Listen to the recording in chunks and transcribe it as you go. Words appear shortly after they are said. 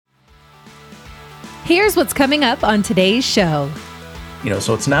Here's what's coming up on today's show.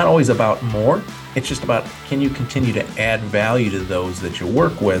 So it's not always about more. It's just about, can you continue to add value to those that you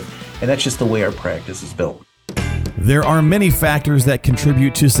work with? And that's just the way our practice is built. There are many factors that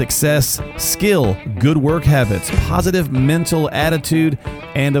contribute to success: skill, good work habits, positive mental attitude,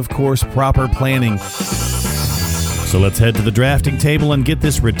 and of course, proper planning. So let's head to the drafting table and get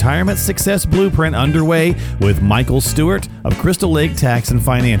this retirement success blueprint underway with Michael Stewart of Crystal Lake Tax and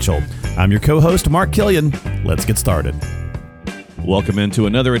Financial. I'm your co-host, Mark Killian. Let's get started. Welcome into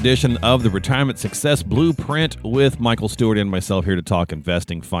another edition of the Retirement Success Blueprint with Michael Stewart and myself here to talk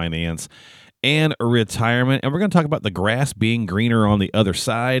investing, finance, and retirement. And we're going to talk about the grass being greener on the other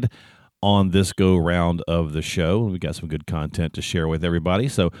side on this go round of the show. We've got some good content to share with everybody.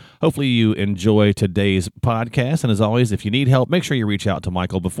 So hopefully you enjoy today's podcast. And as always, if you need help, make sure you reach out to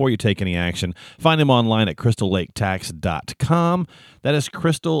Michael before you take any action. Find him online at crystallaketax.com. That is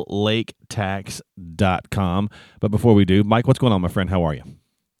crystallaketax.com. But before we do, Mike, what's going on, my friend? How are you?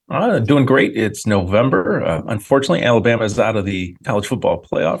 Doing great. It's November. Unfortunately, Alabama is out of the college football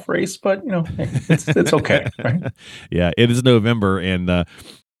playoff race, but it's okay, right? Yeah, it is November, and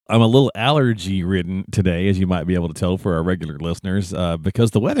I'm a little allergy-ridden today, as you might be able to tell for our regular listeners,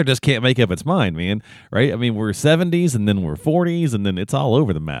 because the weather just can't make up its mind, man, right? I mean, we're 70s, and then we're 40s, and then it's all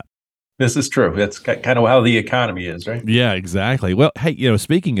over the map. This is true. That's kind of how the economy is, right? Yeah, exactly. Well, hey,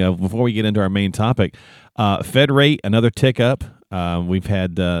 speaking of, before we get into our main topic, Fed rate, another tick up. We've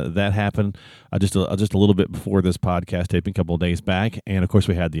had that happen just a little bit before this podcast taping, a couple of days back. And, of course,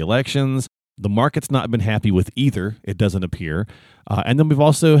 we had the elections. The market's not been happy with either, it doesn't appear. And then we've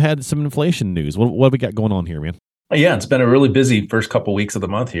also had some inflation news. What have we got going on here, man? Yeah, it's been a really busy first couple of weeks of the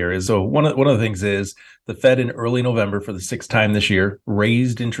month here. So one of the things is the Fed in early November for the sixth time this year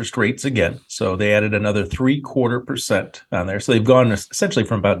raised interest rates again. So they added another 0.75% on there. So they've gone essentially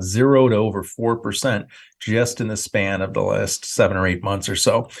from about 0 to over 4% just in the span of the last 7 or 8 months or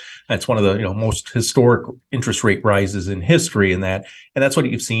so. That's one of the most historic interest rate rises in history, and that's what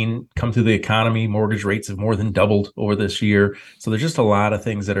you've seen come through the economy. Mortgage rates have more than doubled over this year. So there's just a lot of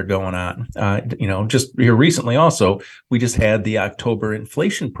things that are going on. Just here recently also, we just had the October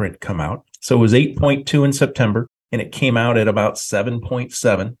inflation print come out. So it was 8.2 in September, and it came out at about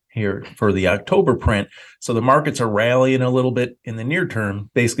 7.7 here for the October print. So the markets are rallying a little bit in the near term,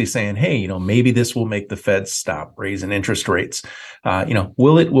 basically saying, hey, maybe this will make the Fed stop raising interest rates.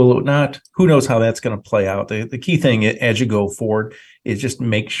 Will it not? Who knows how that's going to play out? The key thing as you go forward is just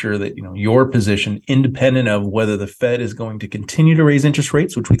make sure that, your position, independent of whether the Fed is going to continue to raise interest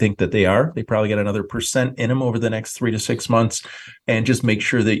rates, which we think that they are. They probably get another % in them over the next 3 to 6 months. And just make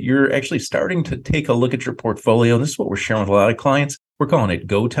sure that you're actually starting to take a look at your portfolio. And this is what we're sharing with a lot of clients. We're calling it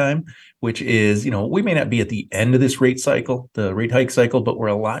go time, which is, we may not be at the end of this rate cycle, the rate hike cycle, but we're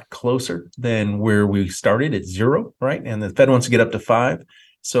a lot closer than where we started at 0, right? And the Fed wants to get up to 5.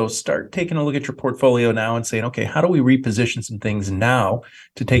 So start taking a look at your portfolio now and saying, okay, how do we reposition some things now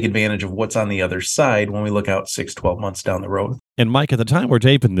to take advantage of what's on the other side when we look out 6, 12 months down the road? And Mike, at the time we're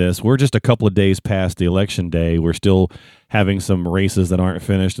taping this, we're just a couple of days past the election day. We're still having some races that aren't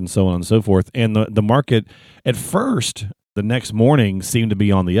finished and so on and so forth. And the market at first, the next morning seemed to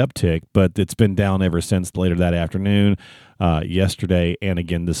be on the uptick, but it's been down ever since later that afternoon, yesterday, and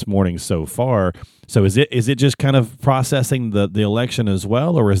again this morning so far. So is it just kind of processing the election as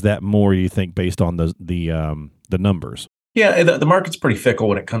well, or is that more, you think, based on the numbers? Yeah, the market's pretty fickle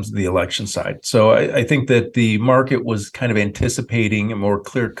when it comes to the election side. So I think that the market was kind of anticipating a more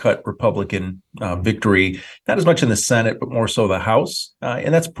clear-cut Republican victory, not as much in the Senate, but more so the House.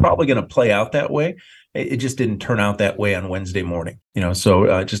 And that's probably going to play out that way. It just didn't turn out that way on Wednesday morning,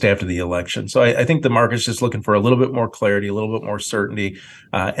 so just after the election. So I think the market's just looking for a little bit more clarity, a little bit more certainty.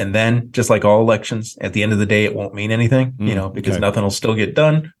 And then, just like all elections, at the end of the day, it won't mean anything, because nothing will still get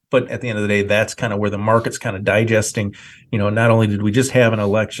done. But at the end of the day, that's kind of where the market's kind of digesting. Not only did we just have an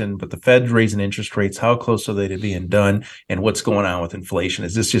election, but the Fed's raising interest rates. How close are they to being done? And what's going on with inflation?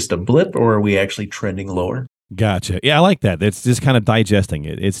 Is this just a blip, or are we actually trending lower? Gotcha. Yeah, I like that. It's just kind of digesting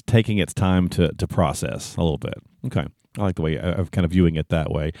it. It's taking its time to process a little bit. Okay. I like the way of kind of viewing it that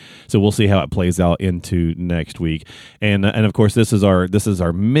way. So we'll see how it plays out into next week. And of course, this is our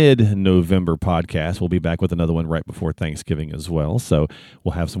mid-November podcast. We'll be back with another one right before Thanksgiving as well. So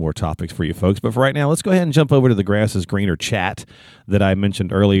we'll have some more topics for you folks. But for right now, let's go ahead and jump over to the Grass is Greener chat that I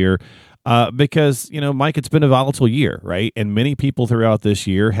mentioned earlier. Because, Mike, it's been a volatile year, right? And many people throughout this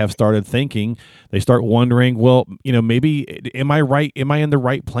year have started thinking, they start wondering, well, maybe am I right? Am I in the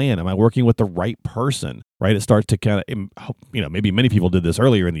right plan? Am I working with the right person? Right? It starts to kind of, maybe many people did this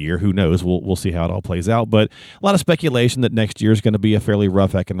earlier in the year. Who knows? We'll see how it all plays out. But a lot of speculation that next year is going to be a fairly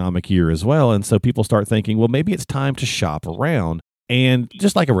rough economic year as well. And so people start thinking, well, maybe it's time to shop around. And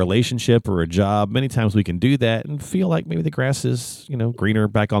just like a relationship or a job, many times we can do that and feel like maybe the grass is, greener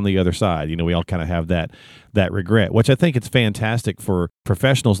back on the other side. We all kind of have that regret, which I think it's fantastic for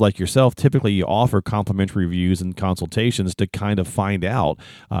professionals like yourself. Typically, you offer complimentary reviews and consultations to kind of find out,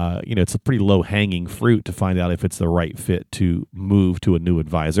 it's a pretty low hanging fruit to find out if it's the right fit to move to a new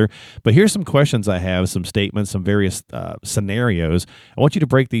advisor. But here's some questions I have, some statements, some various scenarios. I want you to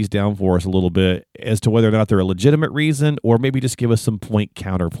break these down for us a little bit as to whether or not they're a legitimate reason, or maybe just give us some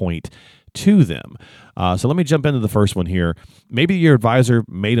counterpoint to them. So let me jump into the first one here. Maybe your advisor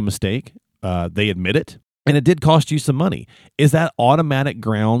made a mistake. They admit it, and it did cost you some money. Is that automatic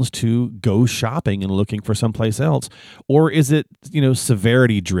grounds to go shopping and looking for someplace else? Or is it,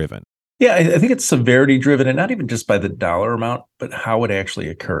 severity driven? Yeah, I think it's severity driven, and not even just by the dollar amount, but how it actually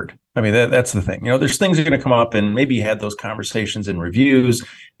occurred. I mean, that's the thing. There's things that are going to come up, and maybe you had those conversations in reviews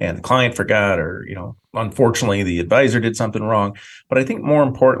and the client forgot, or, unfortunately, the advisor did something wrong. But I think more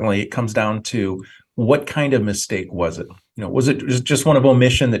importantly, it comes down to what kind of mistake was it? Was it just one of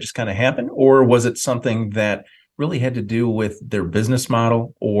omission that just kind of happened? Or was it something that really had to do with their business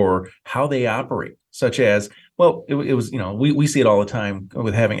model or how they operate, such as, well, it was, we see it all the time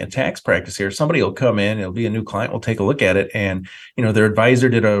with having a tax practice here. Somebody will come in, it'll be a new client, we'll take a look at it. And, their advisor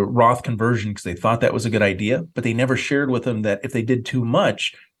did a Roth conversion because they thought that was a good idea, but they never shared with them that if they did too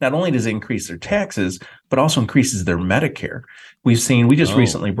much, not only does it increase their taxes, but also increases their Medicare. We just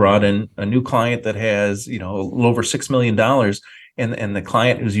recently brought in a new client that has, a little over $6 million. And the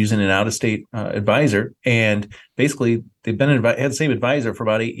client was using an out-of-state advisor, and basically they've had the same advisor for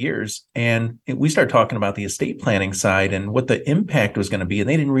about 8 years. And we started talking about the estate planning side and what the impact was going to be. And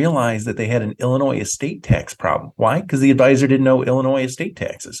they didn't realize that they had an Illinois estate tax problem. Why? Because the advisor didn't know Illinois estate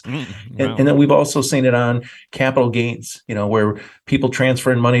taxes. Wow. And then we've also seen it on capital gains, where people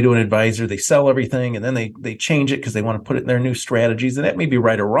transfer in money to an advisor, they sell everything, and then they change it because they want to put it in their new strategies. And that may be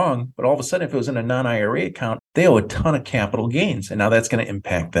right or wrong, but all of a sudden, if it was in a non-IRA account, they owe a ton of capital gains. And now that's going to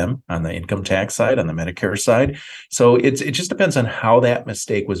impact them on the income tax side, on the Medicare side. So it just depends on how that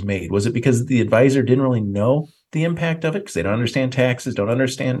mistake was made. Was it because the advisor didn't really know the impact of it because they don't understand taxes, don't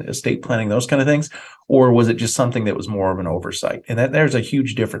understand estate planning, those kind of things? Or was it just something that was more of an oversight? And there's a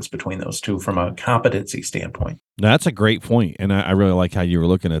huge difference between those two from a competency standpoint. That's a great point. And I really like how you were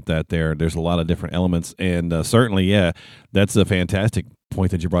looking at that there. There's a lot of different elements. And certainly, yeah, that's a fantastic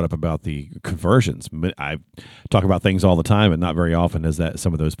point that you brought up about the conversions. I talk about things all the time, and not very often is that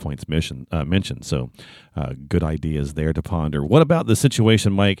some of those points mentioned. So good ideas there to ponder. What about the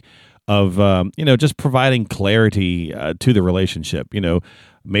situation, Mike, of just providing clarity to the relationship?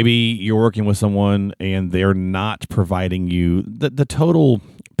 Maybe you're working with someone and they're not providing you the total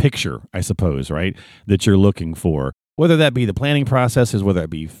picture, I suppose, right, that you're looking for. Whether that be the planning processes, whether it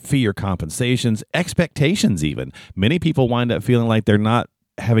be fee or compensations, expectations even. Many people wind up feeling like they're not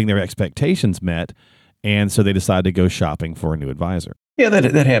having their expectations met, and so they decide to go shopping for a new advisor. Yeah,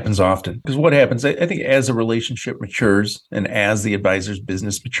 that happens often. Because what happens, I think as a relationship matures and as the advisor's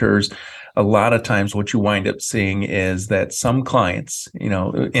business matures, a lot of times what you wind up seeing is that some clients,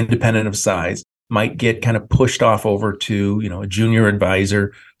 independent of size, might get kind of pushed off over to, a junior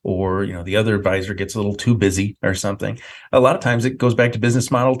advisor, or, the other advisor gets a little too busy or something. A lot of times it goes back to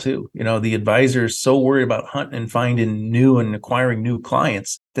business model too. The advisor is so worried about hunting and finding new and acquiring new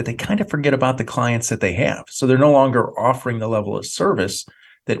clients that they kind of forget about the clients that they have. So they're no longer offering the level of service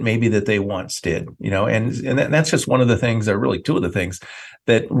that maybe that they once did, and that's just one of the things, or really two of the things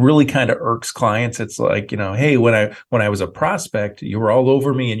that really kind of irks clients. It's like, hey, when I was a prospect, you were all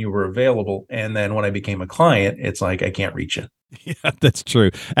over me and you were available. And then when I became a client, it's like, I can't reach you. Yeah, that's true.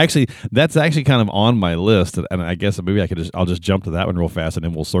 Actually, that's actually kind of on my list, and I guess maybe I'll just jump to that one real fast, and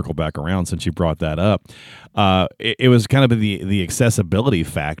then we'll circle back around since you brought that up. It was kind of the accessibility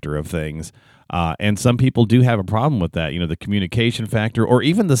factor of things, and some people do have a problem with that. The communication factor, or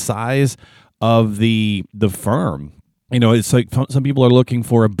even the size of the firm. It's like some people are looking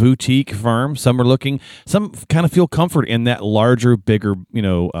for a boutique firm. Some kind of feel comfort in that larger, bigger,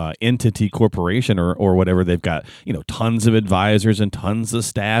 entity corporation or whatever. They've got, tons of advisors and tons of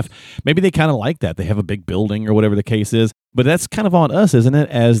staff. Maybe they kind of like that. They have a big building or whatever the case is. But that's kind of on us, isn't it,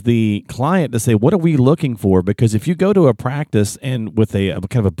 as the client to say, what are we looking for? Because if you go to a practice and with a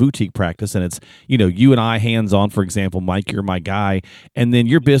kind of a boutique practice and it's, you and I hands on, for example, Mike, you're my guy, and then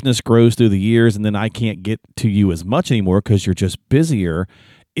your business grows through the years and then I can't get to you as much anymore because you're just busier.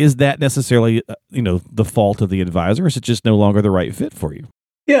 Is that necessarily, the fault of the advisor? Or is it just no longer the right fit for you?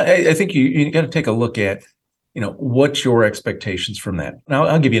 Yeah, I think you got to take a look at, what's your expectations from that? Now,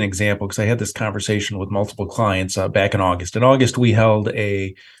 I'll give you an example because I had this conversation with multiple clients back in August. In August, we held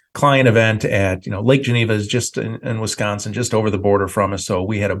a client event at, Lake Geneva is just in Wisconsin, just over the border from us. So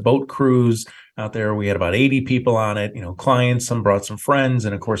we had a boat cruise out there. We had about 80 people on it, clients, some brought some friends,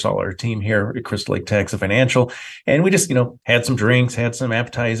 and of course, all our team here at Crystal Lake Tax and Financial. And we just, had some drinks, had some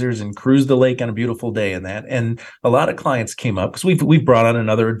appetizers, and cruised the lake on a beautiful day in that. And a lot of clients came up because we've brought on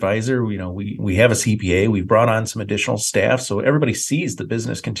another advisor. We have a CPA. We've brought on some additional staff. So everybody sees the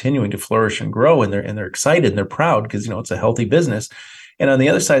business continuing to flourish and grow, and they're excited and they're proud because, it's a healthy business. And on the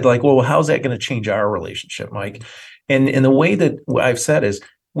other side, like, well, how's that going to change our relationship, Mike? And the way that I've said is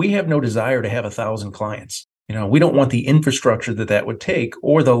we have no desire to have 1,000 clients. We don't want the infrastructure that would take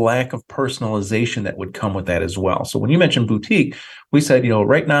or the lack of personalization that would come with that as well. So when you mentioned boutique, we said,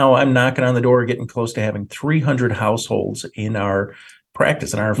 right now I'm knocking on the door, getting close to having 300 households in our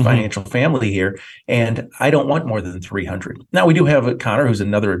practice in our financial family here. And I don't want more than 300. Now we do have Connor, who's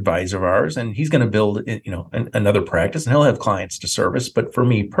another advisor of ours, and he's going to build, another practice and he'll have clients to service. But for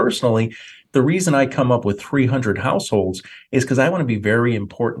me personally, the reason I come up with 300 households is because I want to be very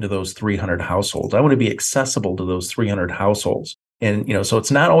important to those 300 households. I want to be accessible to those 300 households. And, so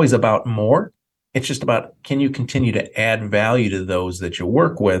it's not always about more. It's just about, can you continue to add value to those that you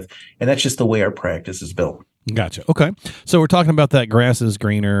work with? And that's just the way our practice is built. Gotcha. Okay. So we're talking about that grass is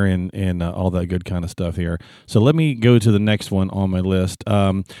greener and all that good kind of stuff here. So let me go to the next one on my list.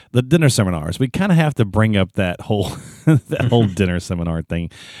 The dinner seminars. We kind of have to bring up that whole dinner seminar thing.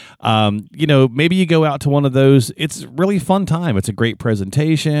 Maybe you go out to one of those. It's really fun time. It's a great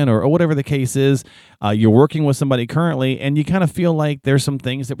presentation or whatever the case is. You're working with somebody currently and you kind of feel like there's some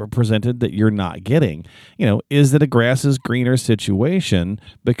things that were presented that you're not getting. Is it a grass is greener situation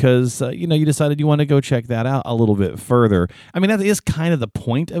because, you decided you want to go check that out a little bit further. I mean, that is kind of the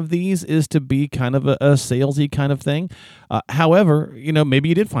point of these, is to be kind of a salesy kind of thing. However, maybe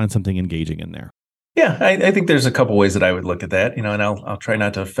you did find something engaging in there. Yeah, I think there's a couple ways that I would look at that, and I'll try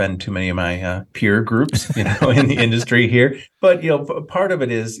not to offend too many of my peer groups, in the industry here. But, part of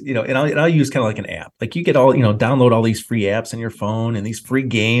it is, and I'll use kind of like an app. Like you get all, download all these free apps on your phone and these free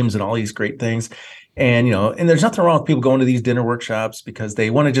games and all these great things. And, and there's nothing wrong with people going to these dinner workshops because they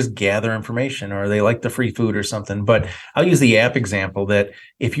want to just gather information or they like the free food or something. But I'll use the app example that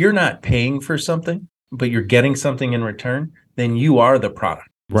if you're not paying for something, but you're getting something in return, then you are the product.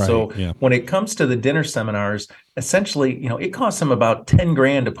 Right, so when it comes to the dinner seminars, essentially, it costs them about 10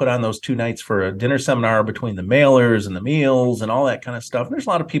 grand to put on those 2 nights for a dinner seminar between the mailers and the meals and all that kind of stuff. There's a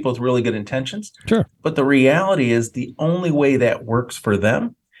lot of people with really good intentions. Sure. But the reality is the only way that works for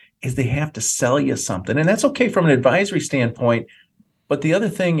them is they have to sell you something. And that's okay from an advisory standpoint. But the other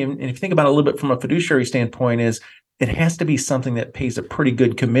thing, and if you think about it a little bit from a fiduciary standpoint, is it has to be something that pays a pretty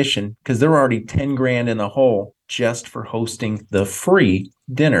good commission because they're already 10 grand in the hole just for hosting the free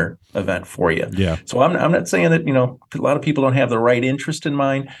dinner event for you. Yeah. So I'm not saying that, a lot of people don't have the right interest in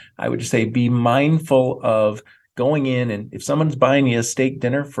mind. I would just say be mindful of going in, and if someone's buying you a steak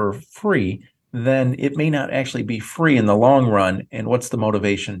dinner for free, then it may not actually be free in the long run. And what's the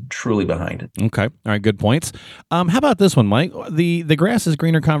motivation truly behind it? Okay. All right. Good points. How about this one, Mike? The grass is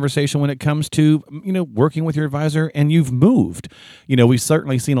greener conversation when it comes to, working with your advisor and you've moved. We've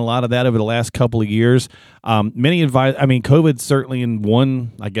certainly seen a lot of that over the last couple of years. COVID certainly in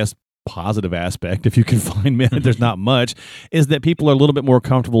one, I guess, positive aspect, if you can find it, there's not much, is that people are a little bit more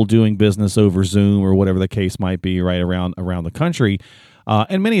comfortable doing business over Zoom or whatever the case might be right around the country.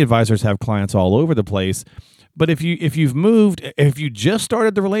 And many advisors have clients all over the place. But if you've moved, if you just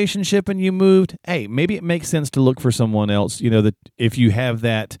started the relationship and you moved, hey, maybe it makes sense to look for someone else. That if you have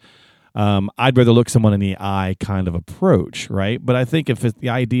that, I'd rather look someone in the eye kind of approach, right? But I think if it's the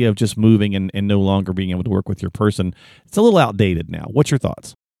idea of just moving and no longer being able to work with your person, it's a little outdated now. What's your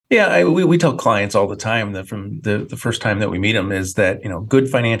thoughts? Yeah, we tell clients all the time that from the first time that we meet them is that, good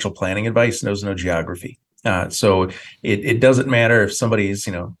financial planning advice knows no geography. So it doesn't matter if somebody's,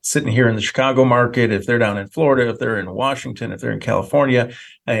 sitting here in the Chicago market, if they're down in Florida, if they're in Washington, if they're in California,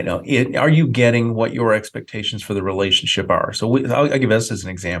 are you getting what your expectations for the relationship are? So I'll give us as an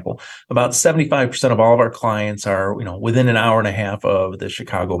example. About 75% of all of our clients are, within an hour and a half of the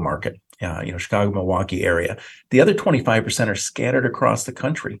Chicago market. Chicago, Milwaukee area. The other 25% are scattered across the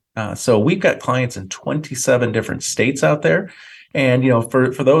country. So we've got clients in 27 different states out there. And,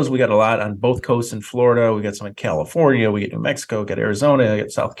 for those, we got a lot on both coasts in Florida. We got some in California, we get New Mexico, we got Arizona, we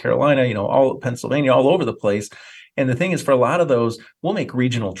got South Carolina, all Pennsylvania, all over the place. And the thing is, for a lot of those, we'll make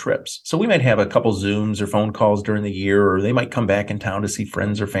regional trips. So we might have a couple Zooms or phone calls during the year, or they might come back in town to see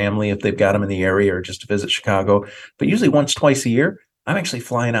friends or family if they've got them in the area, or just to visit Chicago. But usually once, twice a year, I'm actually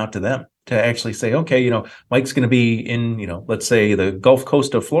flying out to them to actually say, okay, Mike's going to be in, let's say the Gulf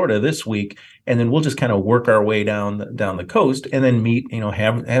Coast of Florida this week, and then we'll just kind of work our way down the coast, and then meet,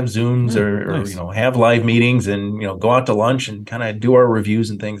 have Zooms nice. or have live meetings, and go out to lunch and kind of do our reviews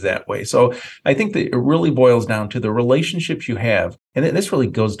and things that way. So I think that it really boils down to the relationships you have, and this really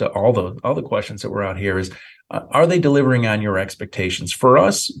goes to all the questions that were out here is. Are they delivering on your expectations? For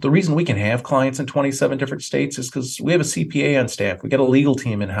us, the reason we can have clients in 27 different states is because we have a CPA on staff. We got a legal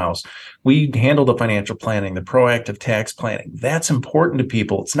team in-house. We handle the financial planning, the proactive tax planning. That's important to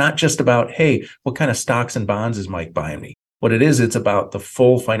people. It's not just about, hey, what kind of stocks and bonds is Mike buying me? What it is, it's about the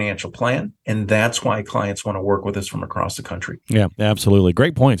full financial plan. And that's why clients want to work with us from across the country. Yeah, absolutely.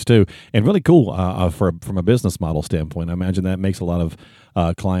 Great points, too. And really cool from a business model standpoint. I imagine that makes a lot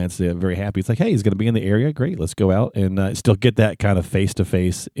of clients very happy. It's like, hey, he's going to be in the area. Great. Let's go out and still get that kind of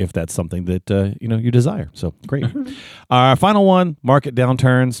face-to-face if that's something that, you desire. So great. Our final one, market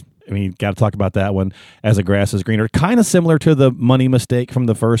downturns. I mean, got to talk about that one as the grass is greener. Kind of similar to the money mistake from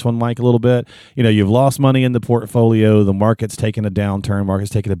the first one, Mike, a little bit. You've lost money in the portfolio. The market's taken a downturn.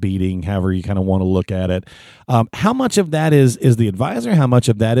 Market's taken a beating, however you kind of want to look at it. How much of that is the advisor? How much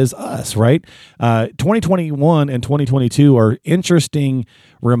of that is us, right? 2021 and 2022 are interesting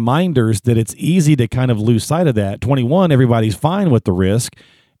reminders that it's easy to kind of lose sight of that. 21, everybody's fine with the risk,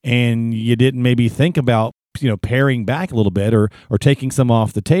 and you didn't maybe think about paring back a little bit or taking some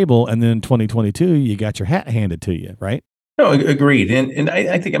off the table. And then 2022, you got your hat handed to you, right? No, agreed. And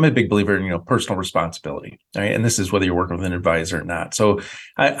I think I'm a big believer in, personal responsibility. Right. And this is whether you're working with an advisor or not. So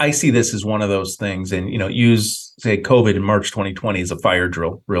I see this as one of those things, and, use, say, COVID in March 2020 as a fire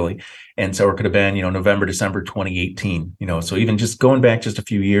drill, really. And so it could have been, November, December 2018, so even just going back just a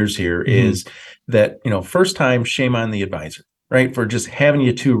few years here is that, first time, shame on the advisor, right? For just having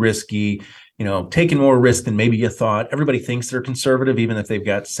you too risky, taking more risk than maybe you thought. Everybody thinks they're conservative, even if they've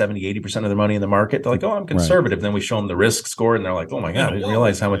got 70, 80% of their money in the market. They're like, oh, I'm conservative. Right. Then we show them the risk score, and they're like, oh my God, I didn't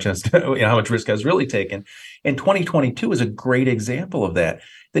realize how much risk I was really taking. And 2022 is a great example of that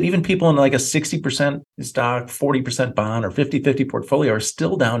even people in like a 60% stock, 40% bond, or 50-50 portfolio are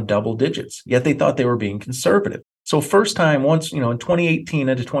still down double digits, yet they thought they were being conservative. So first time once, in 2018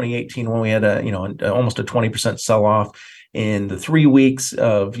 into 2018, when we had almost a 20% sell-off, in the 3 weeks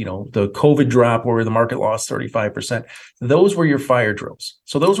of, the COVID drop where the market lost 35%, those were your fire drills.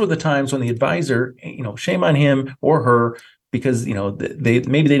 So those were the times when the advisor, shame on him or her, because, they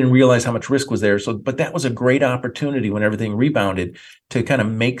didn't realize how much risk was there. So, but that was a great opportunity when everything rebounded to kind of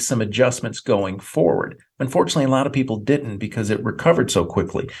make some adjustments going forward. Unfortunately, a lot of people didn't because it recovered so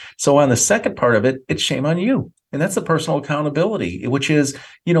quickly. So on the second part of it, it's shame on you. And that's the personal accountability, which is,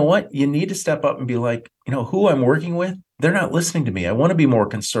 what? You need to step up and be like, who I'm working with, they're not listening to me. I want to be more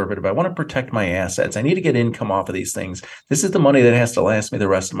conservative. I want to protect my assets. I need to get income off of these things. This is the money that has to last me the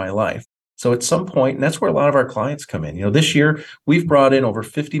rest of my life. So at some point, and that's where a lot of our clients come in. This year, we've brought in over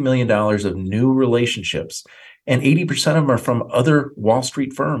 $50 million of new relationships, and 80% of them are from other Wall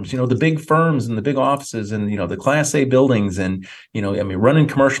Street firms, the big firms and the big offices and, the Class A buildings and, running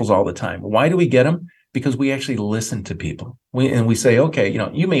commercials all the time. Why do we get them? Because we actually listen to people. We say, okay,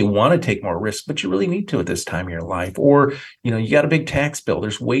 you may want to take more risk, but you really need to at this time of your life. Or, you got a big tax bill.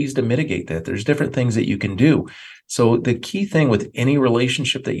 There's ways to mitigate that. There's different things that you can do. So the key thing with any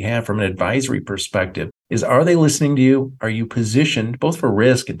relationship that you have from an advisory perspective is, are they listening to you? Are you positioned both for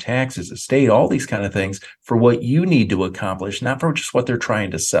risk and taxes, estate, all these kind of things for what you need to accomplish, not for just what they're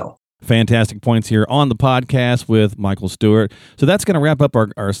trying to sell? Fantastic points here on the podcast with Michael Stewart. So that's going to wrap up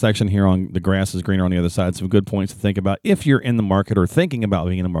our section here on the grass is greener on the other side. Some good points to think about if you're in the market or thinking about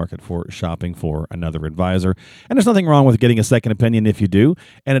being in the market for shopping for another advisor. And there's nothing wrong with getting a second opinion if you do.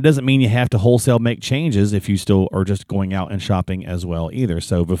 And it doesn't mean you have to wholesale make changes if you still are just going out and shopping as well either.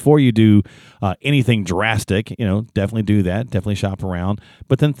 So before you do anything drastic, definitely do that. Definitely shop around.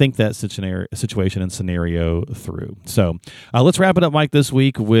 But then think that situation and scenario through. So let's wrap it up, Mike, this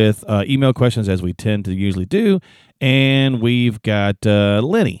week with email questions, as we tend to usually do. And we've got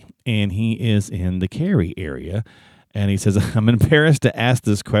Lenny, and he is in the Cary area. And he says, I'm embarrassed to ask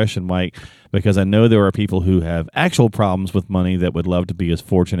this question, Mike, because I know there are people who have actual problems with money that would love to be as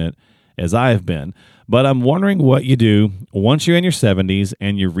fortunate as I've been. But I'm wondering what you do once you're in your 70s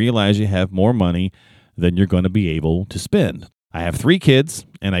and you realize you have more money than you're going to be able to spend. I have 3 kids,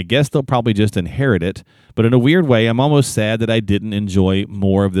 and I guess they'll probably just inherit it. But in a weird way, I'm almost sad that I didn't enjoy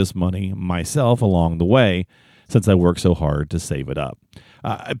more of this money myself along the way, since I worked so hard to save it up.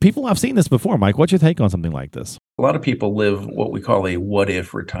 People have seen this before. Mike, what's your take on something like this? A lot of people live what we call a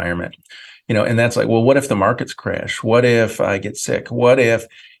what-if retirement, and that's like, well, what if the markets crash? What if I get sick? What if?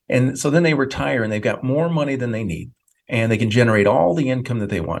 And so then they retire and they've got more money than they need, and they can generate all the income that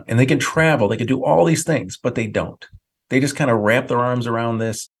they want, and they can travel, they can do all these things, but they don't. They just kind of wrap their arms around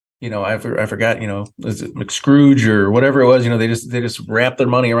this. I forgot, is it McScrooge or whatever it was, they just wrap their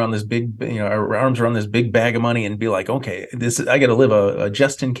money around this big, arms around this big bag of money and be like, okay, I got to live a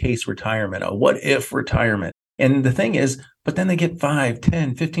just in case retirement, a what if retirement. And the thing is, but then they get 5,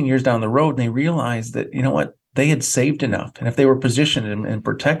 10, 15 years down the road and they realize that, they had saved enough. And if they were positioned and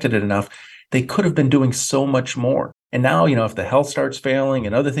protected it enough, they could have been doing so much more. And now, if the health starts failing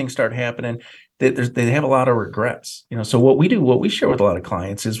and other things start happening, they have a lot of regrets. So what we share with a lot of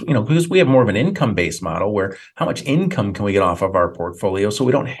clients is, because we have more of an income-based model where how much income can we get off of our portfolio so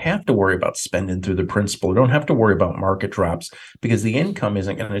we don't have to worry about spending through the principal. We don't have to worry about market drops because the income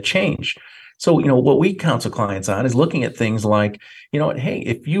isn't going to change. So, what we counsel clients on is looking at things like, hey,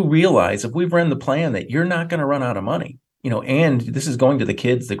 if you realize, if we've run the plan that you're not going to run out of money, and this is going to the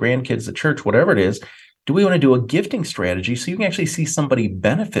kids, the grandkids, the church, whatever it is, do we want to do a gifting strategy so you can actually see somebody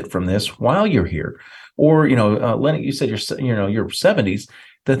benefit from this while you're here? Or, Lenny, you said your 70s.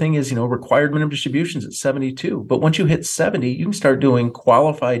 The thing is, required minimum distributions at 72. But once you hit 70, you can start doing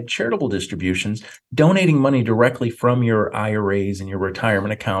qualified charitable distributions, donating money directly from your IRAs and your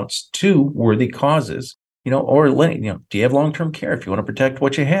retirement accounts to worthy causes. Or do you have long-term care? If you want to protect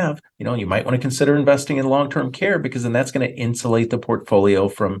what you have, you might want to consider investing in long-term care because then that's going to insulate the portfolio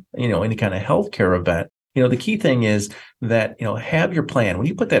from, any kind of healthcare event. The key thing is that, have your plan. When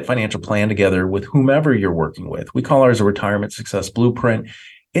you put that financial plan together with whomever you're working with, we call ours a retirement success blueprint.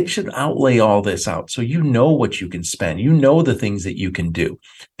 It should outlay all this out. So what you can spend, the things that you can do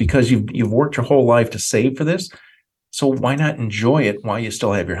because you've worked your whole life to save for this. So why not enjoy it while you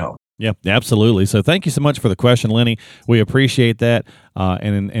still have your health? Yeah, absolutely. So thank you so much for the question, Lenny. We appreciate that.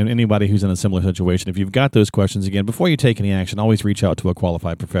 And anybody who's in a similar situation, if you've got those questions, again, before you take any action, always reach out to a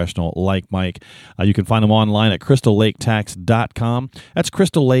qualified professional like Mike. You can find them online at crystallaketax.com. That's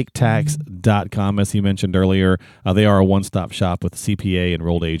crystallaketax.com. As he mentioned earlier, they are a one-stop shop with CPA,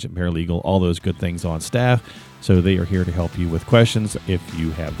 enrolled agent, paralegal, all those good things on staff. So they are here to help you with questions if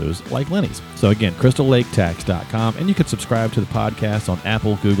you have those like Lenny's. So again, crystallaketax.com, and you can subscribe to the podcast on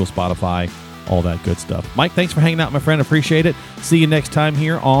Apple, Google, Spotify, all that good stuff. Mike, thanks for hanging out, my friend. Appreciate it. See you next time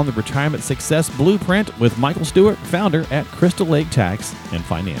here on the Retirement Success Blueprint with Michael Stewart, founder at Crystal Lake Tax and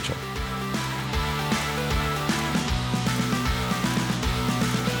Financial.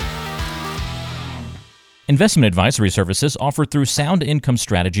 Investment advisory services offered through Sound Income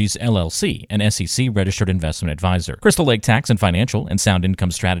Strategies, LLC, an SEC-registered investment advisor. Crystal Lake Tax and Financial and Sound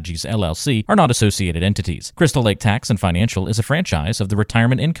Income Strategies, LLC, are not associated entities. Crystal Lake Tax and Financial is a franchise of the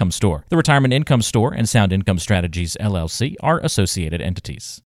Retirement Income Store. The Retirement Income Store and Sound Income Strategies, LLC, are associated entities.